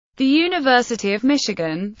The University of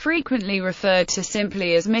Michigan, frequently referred to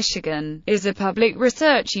simply as Michigan, is a public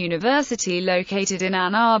research university located in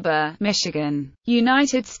Ann Arbor, Michigan,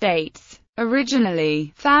 United States.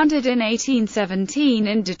 Originally founded in 1817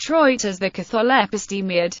 in Detroit as the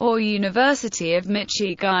Catholepistimiad, or University of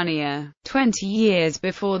Michigania, 20 years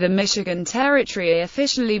before the Michigan Territory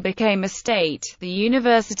officially became a state, the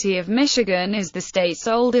University of Michigan is the state's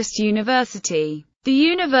oldest university. The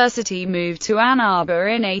university moved to Ann Arbor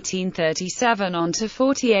in 1837 onto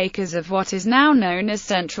 40 acres of what is now known as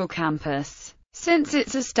Central Campus. Since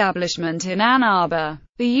its establishment in Ann Arbor,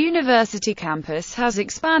 the university campus has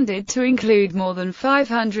expanded to include more than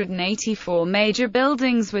 584 major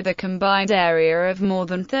buildings with a combined area of more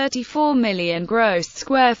than 34 million gross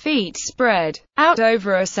square feet spread out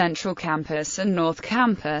over a central campus and North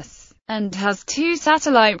Campus, and has two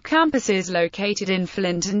satellite campuses located in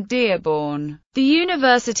Flint and Dearborn. The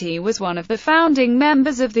university was one of the founding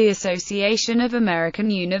members of the Association of American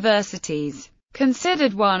Universities,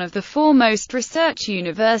 considered one of the foremost research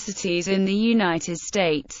universities in the United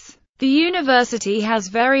States. The university has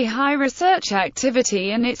very high research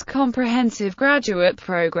activity, and its comprehensive graduate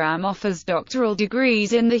program offers doctoral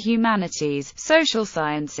degrees in the humanities, social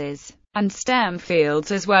sciences, and STEM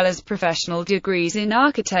fields, as well as professional degrees in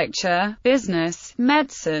architecture, business,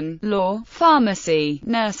 medicine, law, pharmacy,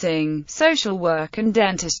 nursing, social work, and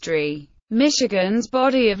dentistry. Michigan's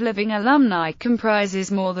body of living alumni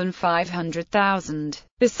comprises more than 500,000.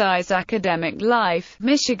 Besides academic life,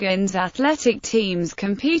 Michigan's athletic teams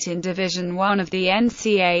compete in Division I of the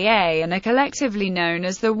NCAA and are collectively known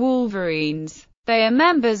as the Wolverines. They are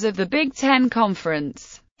members of the Big Ten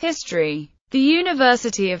Conference. History. The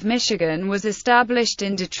University of Michigan was established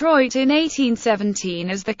in Detroit in 1817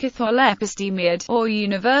 as the Catholepistimiad, or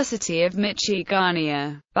University of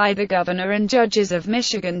Michigania, by the governor and judges of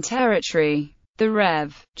Michigan Territory. The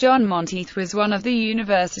Rev. John Monteith was one of the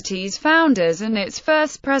university's founders and its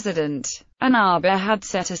first president. Ann Arbor had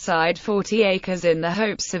set aside 40 acres in the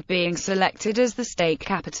hopes of being selected as the state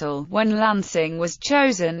capital. When Lansing was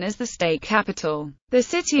chosen as the state capital, the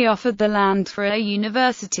city offered the land for a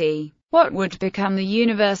university. What would become the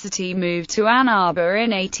university moved to Ann Arbor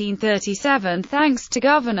in 1837 thanks to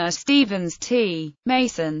Governor Stevens T.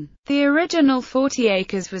 Mason. The original 40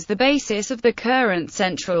 acres was the basis of the current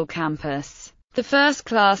Central Campus. The first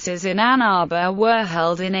classes in Ann Arbor were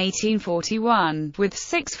held in 1841, with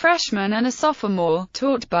 6 freshmen and a sophomore,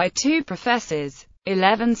 taught by 2 professors.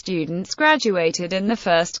 11 students graduated in the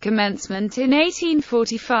first commencement in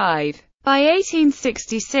 1845. By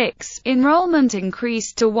 1866, enrollment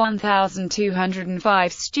increased to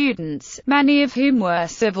 1,205 students, many of whom were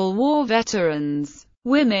Civil War veterans.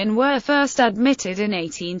 Women were first admitted in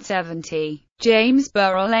 1870. James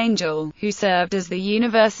Burrell Angel, who served as the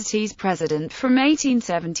university's president from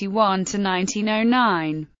 1871 to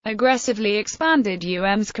 1909, aggressively expanded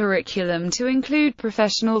UM's curriculum to include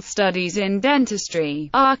professional studies in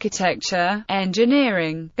dentistry, architecture,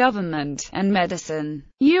 engineering, government, and medicine.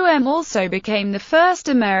 Also became the first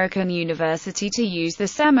American university to use the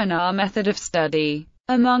seminar method of study.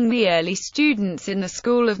 Among the early students in the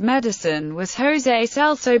School of Medicine was Jose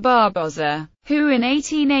Celso Barboza, who in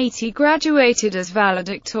 1880 graduated as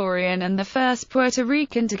valedictorian and the first Puerto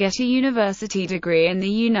Rican to get a university degree in the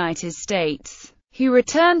United States. He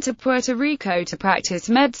returned to Puerto Rico to practice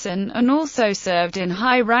medicine and also served in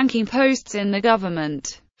high-ranking posts in the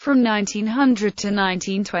government. From 1900 to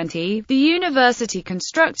 1920, the university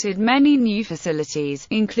constructed many new facilities,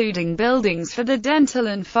 including buildings for the dental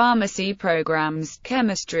and pharmacy programs,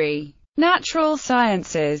 chemistry, natural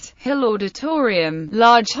sciences, Hill Auditorium,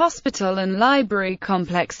 large hospital and library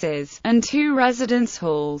complexes, and 2 residence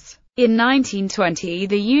halls. In 1920,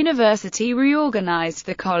 the university reorganized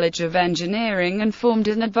the College of Engineering and formed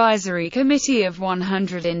an advisory committee of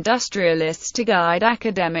 100 industrialists to guide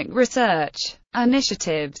academic research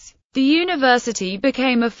initiatives. The university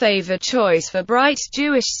became a favored choice for bright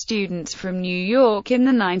Jewish students from New York in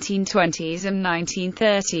the 1920s and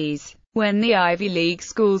 1930s. When the Ivy League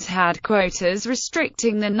schools had quotas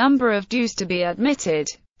restricting the number of Jews to be admitted,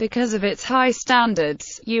 because of its high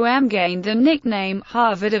standards, gained the nickname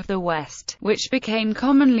Harvard of the West, which became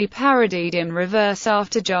commonly parodied in reverse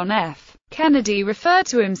after John F. Kennedy referred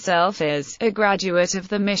to himself as a graduate of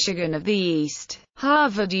the Michigan of the East,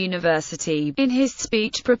 Harvard University, in his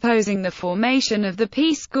speech proposing the formation of the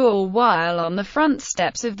Peace Corps while on the front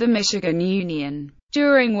steps of the Michigan Union.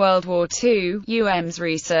 During World War II, UM's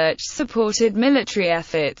research supported military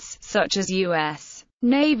efforts, such as U.S.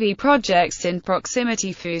 Navy projects in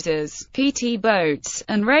proximity fusers, PT boats,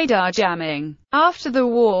 and radar jamming. After the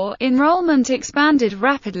war, enrollment expanded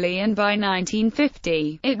rapidly and by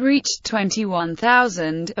 1950, it reached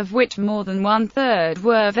 21,000, of which more than one-third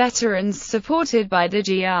were veterans supported by the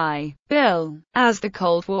GI Bill. As the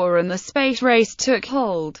Cold War and the space race took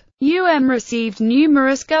hold, received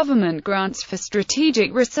numerous government grants for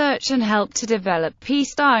strategic research and helped to develop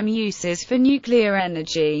peacetime uses for nuclear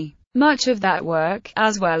energy. Much of that work,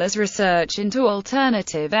 as well as research into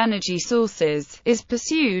alternative energy sources, is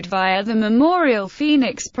pursued via the Memorial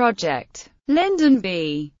Phoenix Project. Lyndon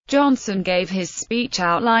B. Johnson gave his speech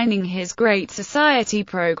outlining his Great Society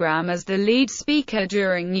program as the lead speaker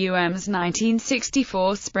during UM's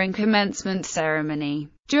 1964 spring commencement ceremony.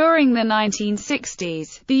 During the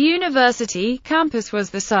 1960s, the university campus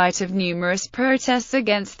was the site of numerous protests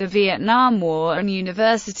against the Vietnam War and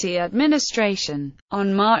university administration.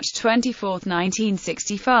 On March 24,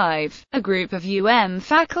 1965, a group of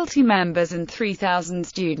faculty members and 3,000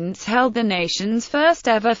 students held the nation's first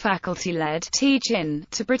ever faculty-led teach-in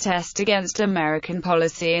to protest against American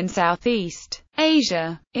policy in Southeast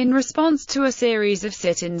Asia. In response to a series of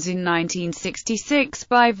sit-ins in 1966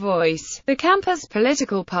 by Voice, the campus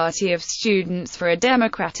political party of Students for a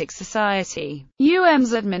Democratic Society,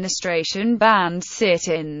 UM's administration banned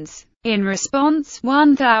sit-ins. In response,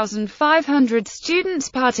 1,500 students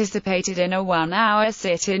participated in a one-hour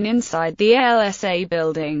sit-in inside the LSA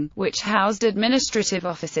building, which housed administrative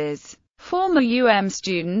offices. Former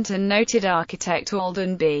student and noted architect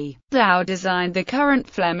Alden B. Dow designed the current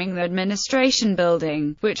Fleming Administration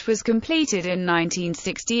Building, which was completed in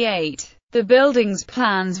 1968. The building's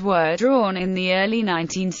plans were drawn in the early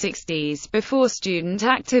 1960s, before student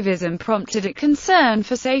activism prompted a concern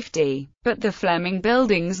for safety. But the Fleming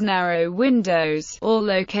Building's narrow windows, all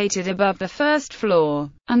located above the first floor,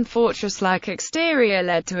 and fortress-like exterior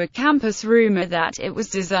led to a campus rumor that it was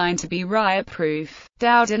designed to be riot-proof.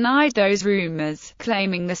 Dow denied those rumors,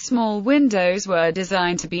 claiming the small windows were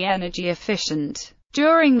designed to be energy efficient.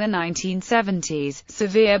 During the 1970s,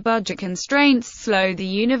 severe budget constraints slowed the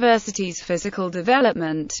university's physical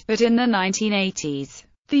development, but in the 1980s,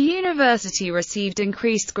 the university received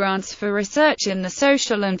increased grants for research in the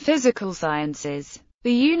social and physical sciences.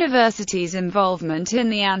 The university's involvement in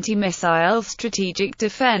the Anti-Missile Strategic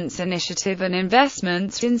Defense Initiative and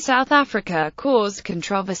investments in South Africa caused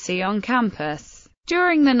controversy on campus.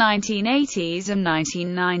 During the 1980s and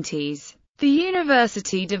 1990s, the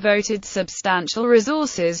university devoted substantial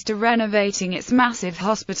resources to renovating its massive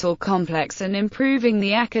hospital complex and improving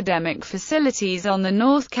the academic facilities on the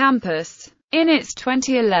North Campus. In its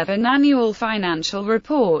 2011 annual financial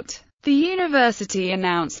report, the university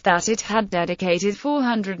announced that it had dedicated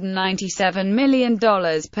 $497 million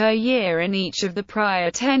per year in each of the prior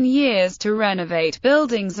 10 years to renovate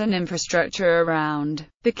buildings and infrastructure around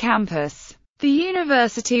the campus. The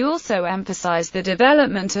university also emphasized the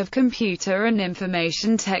development of computer and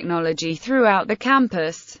information technology throughout the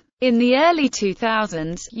campus. In the early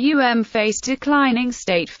 2000s, faced declining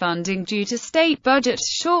state funding due to state budget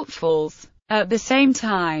shortfalls. At the same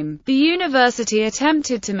time, the university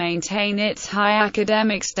attempted to maintain its high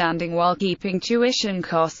academic standing while keeping tuition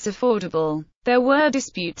costs affordable. There were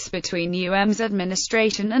disputes between UM's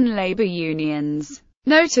administration and labor unions,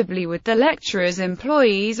 notably with the Lecturers'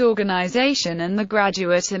 Employees Organization and the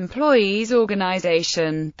Graduate Employees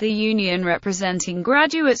Organization, the union representing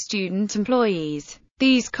graduate student employees.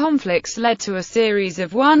 These conflicts led to a series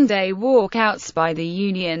of one-day walkouts by the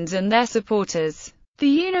unions and their supporters. The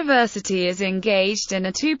university is engaged in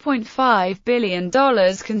a $2.5 billion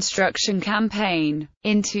construction campaign.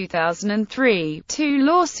 In 2003, 2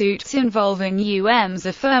 lawsuits involving UM's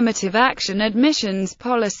affirmative action admissions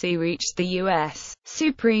policy reached the U.S.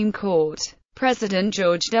 Supreme Court. President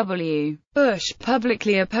George W. Bush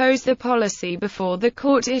publicly opposed the policy before the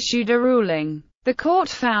court issued a ruling. The court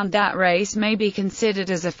found that race may be considered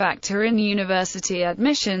as a factor in university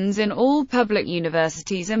admissions in all public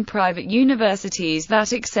universities and private universities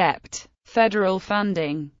that accept federal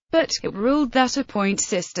funding. But it ruled that a point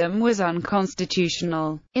system was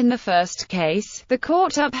unconstitutional. In the first case, the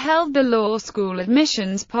court upheld the law school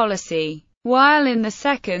admissions policy, while in the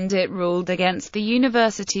second it ruled against the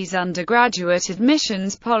university's undergraduate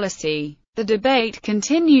admissions policy. The debate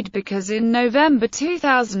continued because in November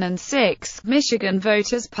 2006, Michigan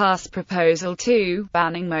voters passed Proposal 2,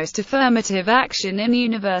 banning most affirmative action in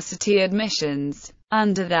university admissions.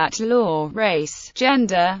 Under that law, race,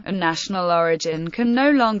 gender, and national origin can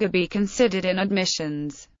no longer be considered in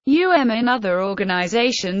admissions. and other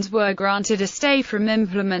organizations were granted a stay from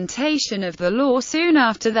implementation of the law soon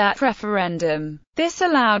after that referendum. This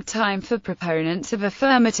allowed time for proponents of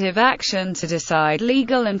affirmative action to decide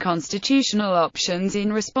legal and constitutional options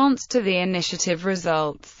in response to the initiative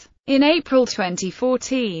results. In April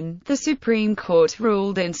 2014, the Supreme Court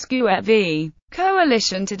ruled in Scuet v.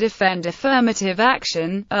 Coalition to defend affirmative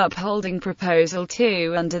action, upholding Proposal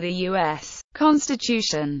 2 under the U.S.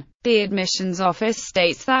 Constitution. The Admissions Office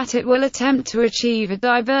states that it will attempt to achieve a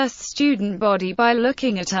diverse student body by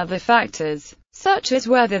looking at other factors, such as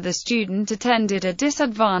whether the student attended a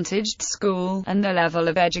disadvantaged school, and the level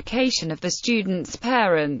of education of the student's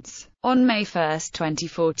parents. On May 1,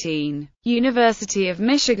 2014, University of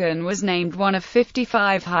Michigan was named one of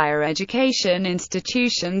 55 higher education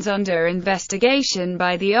institutions under investigation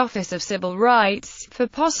by the Office of Civil Rights for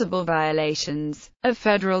possible violations of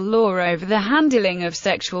federal law over the handling of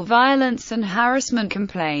sexual violence and harassment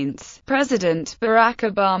complaints. President Barack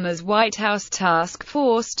Obama's White House Task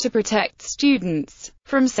Force to Protect Students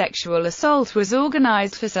from Sexual Assault was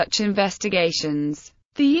organized for such investigations.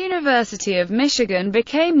 The University of Michigan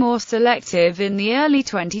became more selective in the early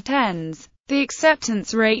 2010s. The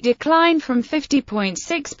acceptance rate declined from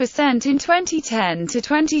 50.6% in 2010 to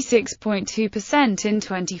 26.2% in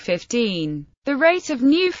 2015. The rate of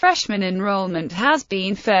new freshman enrollment has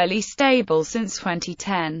been fairly stable since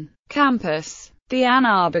 2010. Campus. The Ann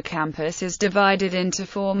Arbor campus is divided into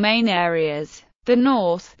 4 main areas: the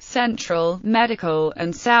North, Central, Medical,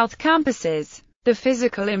 and South campuses. The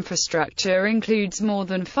physical infrastructure includes more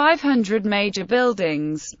than 500 major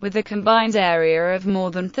buildings, with a combined area of more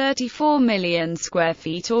than 34 million square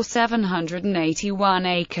feet or 781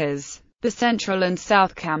 acres. The Central and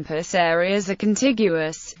South campus areas are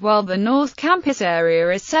contiguous, while the North campus area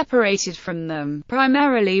is separated from them,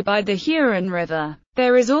 primarily by the Huron River.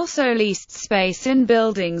 There is also leased space in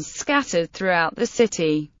buildings scattered throughout the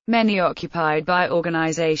city, many occupied by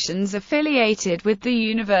organizations affiliated with the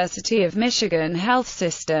University of Michigan Health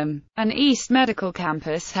System. An East Medical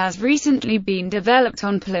campus has recently been developed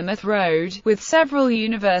on Plymouth Road, with several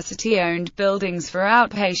university-owned buildings for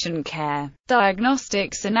outpatient care,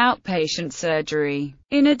 diagnostics and outpatient surgery.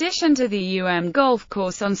 In addition to the golf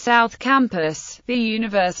course on South Campus, the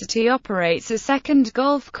university operates a second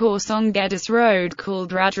golf course on Geddes Road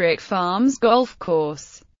called Radrick Farms Golf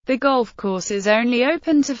Course. The golf course is only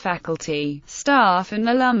open to faculty, staff and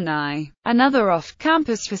alumni. Another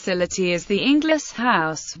off-campus facility is the Inglis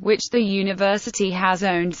House, which the university has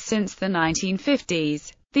owned since the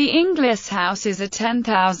 1950s. The Inglis House is a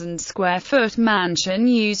 10,000-square-foot mansion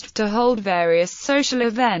used to hold various social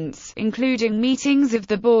events, including meetings of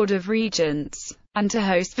the Board of Regents, and to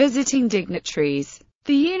host visiting dignitaries.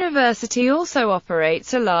 The university also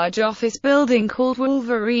operates a large office building called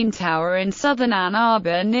Wolverine Tower in southern Ann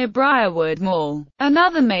Arbor near Briarwood Mall.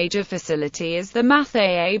 Another major facility is the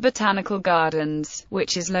Mathey Botanical Gardens,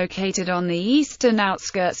 which is located on the eastern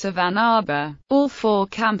outskirts of Ann Arbor. All 4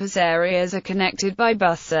 campus areas are connected by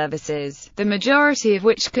bus services, the majority of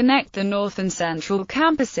which connect the North and Central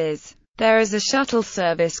campuses. There is a shuttle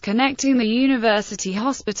service connecting the University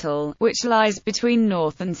Hospital, which lies between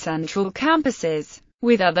North and Central campuses,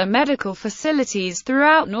 with other medical facilities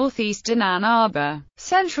throughout northeastern Ann Arbor.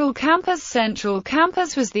 Central Campus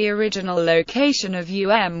was the original location of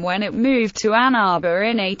when it moved to Ann Arbor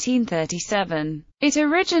in 1837. It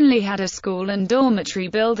originally had a school and dormitory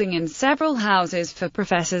building and several houses for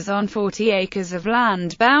professors on 40 acres of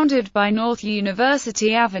land bounded by North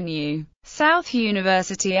University Avenue, South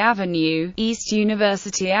University Avenue, East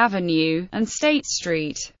University Avenue, and State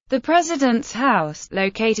Street. The President's House,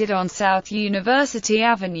 located on South University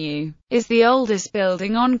Avenue, is the oldest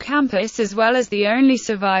building on campus as well as the only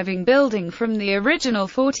surviving building from the original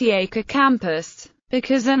 40-acre campus.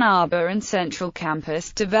 Because Ann Arbor and Central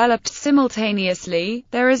Campus developed simultaneously,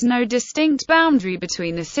 there is no distinct boundary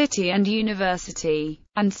between the city and university,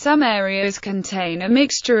 and some areas contain a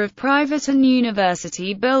mixture of private and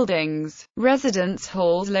university buildings. Residence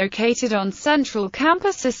halls located on Central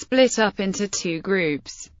Campus are split up into 2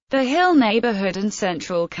 groups: the Hill Neighborhood and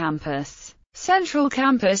Central Campus. Central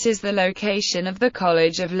Campus is the location of the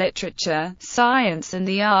College of Literature, Science and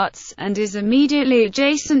the Arts, and is immediately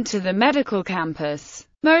adjacent to the Medical Campus.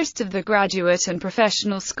 Most of the graduate and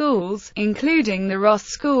professional schools, including the Ross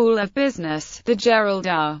School of Business, the Gerald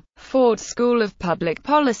R. Ford School of Public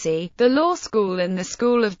Policy, the Law School and the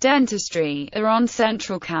School of Dentistry, are on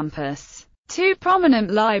Central Campus. 2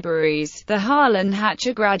 prominent libraries, the Harlan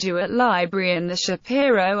Hatcher Graduate Library and the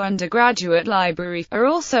Shapiro Undergraduate Library, are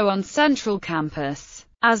also on Central Campus.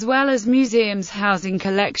 as well as museums housing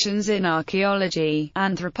collections in archaeology,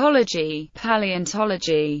 anthropology,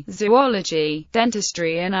 paleontology, zoology,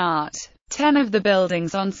 dentistry and art. 10 of the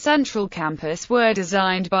buildings on Central Campus were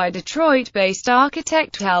designed by Detroit-based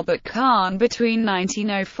architect Albert Kahn between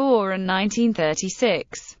 1904 and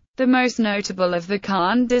 1936. The most notable of the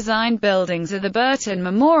Kahn-designed buildings are the Burton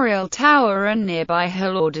Memorial Tower and nearby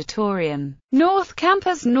Hill Auditorium. North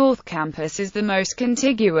Campus is the most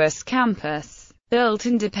contiguous campus. Built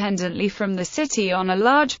independently from the city on a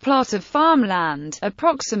large plot of farmland,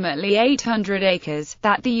 approximately 800 acres,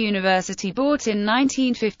 that the university bought in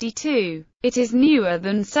 1952. It is newer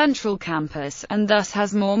than Central Campus, and thus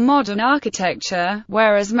has more modern architecture,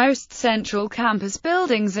 whereas most Central Campus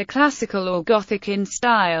buildings are classical or Gothic in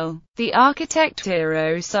style. The architect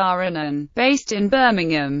Eero Saarinen, based in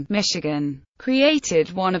Birmingham, Michigan,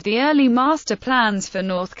 created one of the early master plans for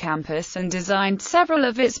North Campus and designed several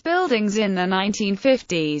of its buildings in the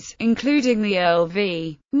 1950s, including the Earl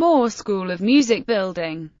V. Moore School of Music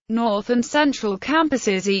building. North and Central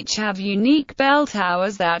campuses each have unique bell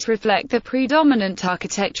towers that reflect the predominant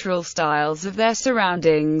architectural styles of their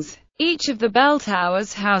surroundings. Each of the bell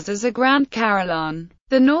towers houses a grand carillon.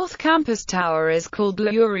 The North Campus Tower is called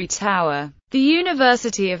Lurie Tower. The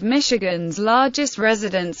University of Michigan's largest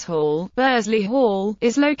residence hall, Beasley Hall,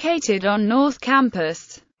 is located on North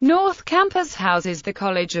Campus. North Campus houses the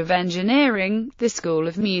College of Engineering, the School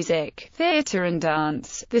of Music, Theatre and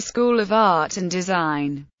Dance, the School of Art and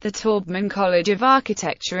Design, the Taubman College of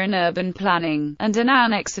Architecture and Urban Planning, and an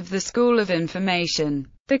annex of the School of Information.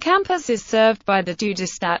 The campus is served by the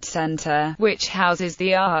Duderstadt Center, which houses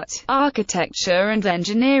the Art, Architecture and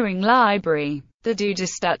Engineering Library. The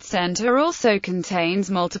Duderstadt Center also contains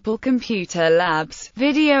multiple computer labs,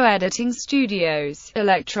 video editing studios,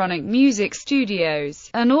 electronic music studios,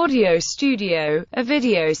 an audio studio, a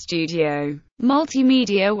video studio,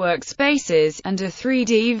 multimedia workspaces, and a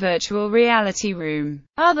 3D virtual reality room.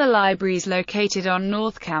 Other libraries located on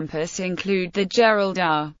North Campus include the Gerald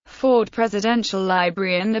R. Ford Presidential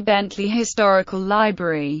Library and the Bentley Historical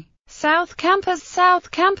Library. South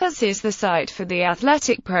Campus is the site for the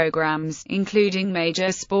athletic programs, including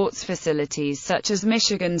major sports facilities such as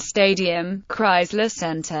Michigan Stadium, Chrysler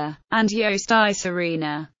Center, and Yost Ice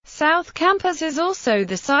Arena. South Campus is also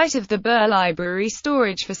the site of the Burr Library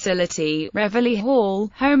Storage Facility, Reveille Hall,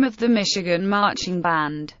 home of the Michigan Marching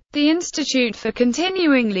Band, the Institute for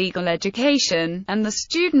Continuing Legal Education, and the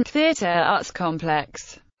Student Theater Arts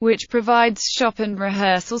Complex, which provides shop and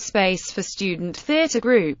rehearsal space for student theater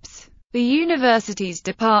groups. The university's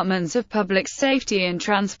Departments of Public Safety and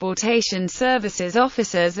Transportation Services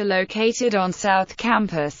offices are located on South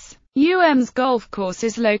Campus. UM's golf course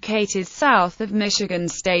is located south of Michigan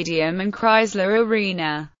Stadium and Chrysler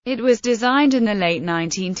Arena. It was designed in the late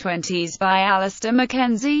 1920s by Alistair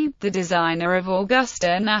Mackenzie, the designer of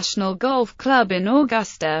Augusta National Golf Club in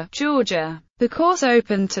Augusta, Georgia. The course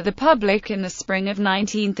opened to the public in the spring of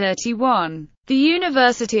 1931. The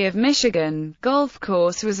University of Michigan golf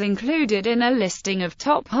course was included in a listing of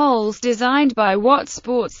top holes designed by what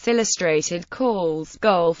Sports Illustrated calls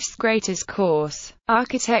golf's greatest course.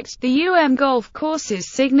 Architect, the golf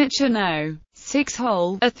course's signature No. 6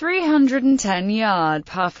 hole, a 310-yard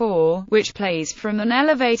par 4, which plays from an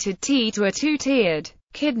elevated tee to a two-tiered,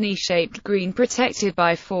 kidney-shaped green protected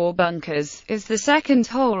by 4 bunkers, is the second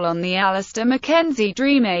hole on the Alistair Mackenzie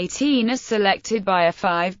Dream 18 as selected by a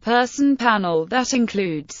 5-person panel that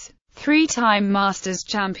includes 3-time Masters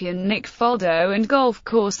champion Nick Faldo and golf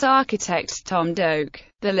course architect Tom Doak.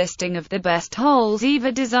 The listing of the best holes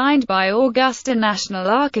ever designed by Augusta National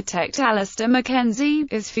architect Alistair Mackenzie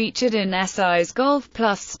is featured in SI's Golf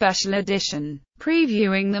Plus Special Edition,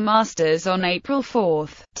 previewing the Masters on April 4,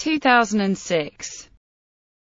 2006.